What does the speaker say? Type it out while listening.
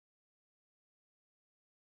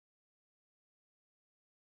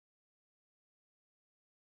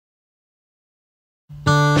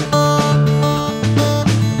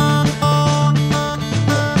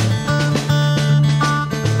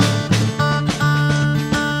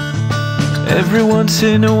Every once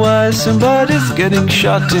in a while somebody's getting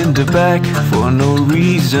shot in the back for no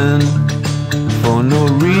reason, for no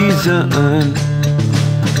reason.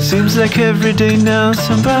 Seems like every day now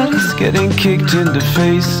somebody's getting kicked in the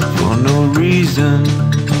face for no reason,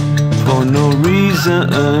 for no reason,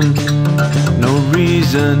 no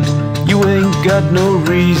reason. You ain't got no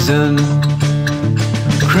reason.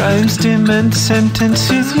 Crimes demand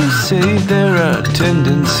sentences, you say there are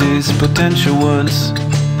tendencies, potential ones,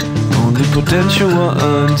 only potential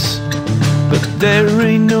ones. But there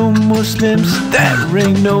ain't no Muslims, there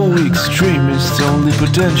ain't no extremists, only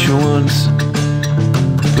potential ones,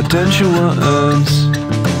 potential ones,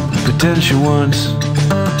 potential ones,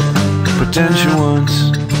 potential ones.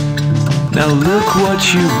 Now look what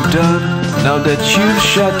you've done, now that you've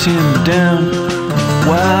shut him down.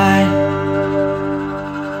 Why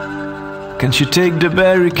can't you take the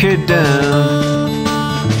barricade down?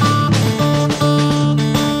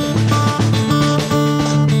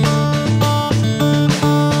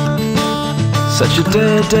 Such a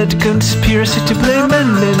dead conspiracy to blame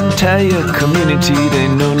an entire community. It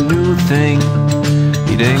ain't no new thing,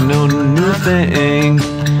 it ain't no new thing.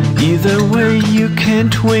 Either way you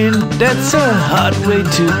can't win, that's a hard way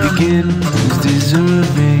to begin. Who's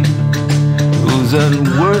deserving, who's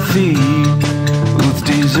unworthy, who's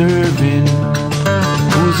deserving,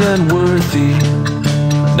 who's unworthy.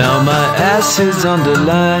 Now my ass is on the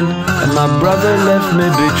line, and my brother left me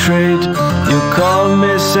betrayed. You call me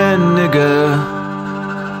a nigger,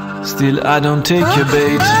 still I don't take your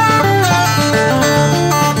bait.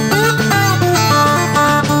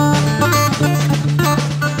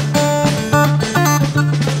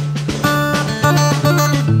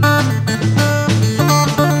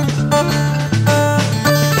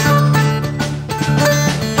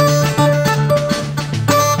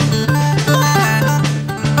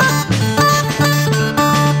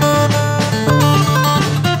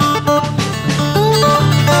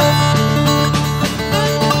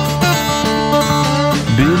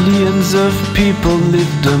 Billions of people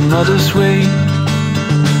lived a modest way,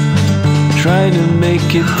 trying to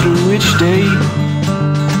make it through each day.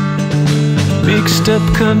 Mixed up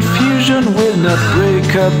confusion will not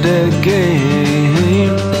break up their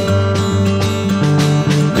game.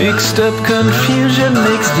 Mixed up confusion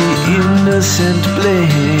makes the innocent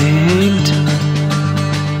blamed.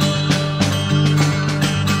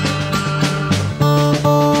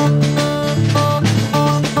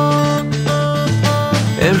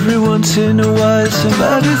 Every once in a while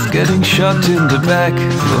somebody's getting shot in the back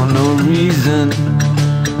for no reason,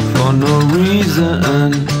 for no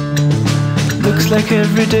reason. Looks like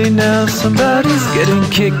every day now somebody's getting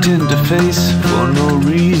kicked in the face for no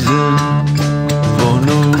reason, for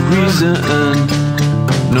no reason,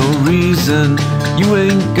 no reason. You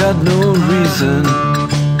ain't got no reason.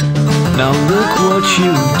 Now look what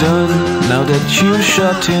you've done, now that you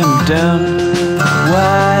shut him down.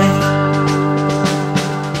 Why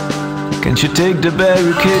can't you take the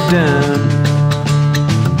barricade down?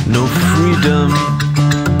 No freedom,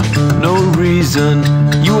 no reason.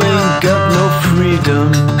 You ain't got no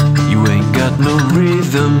freedom. You ain't got no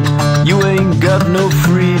rhythm. You ain't got no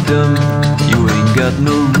freedom. You ain't got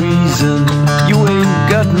no reason. You ain't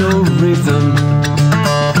got no rhythm.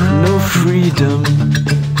 No freedom.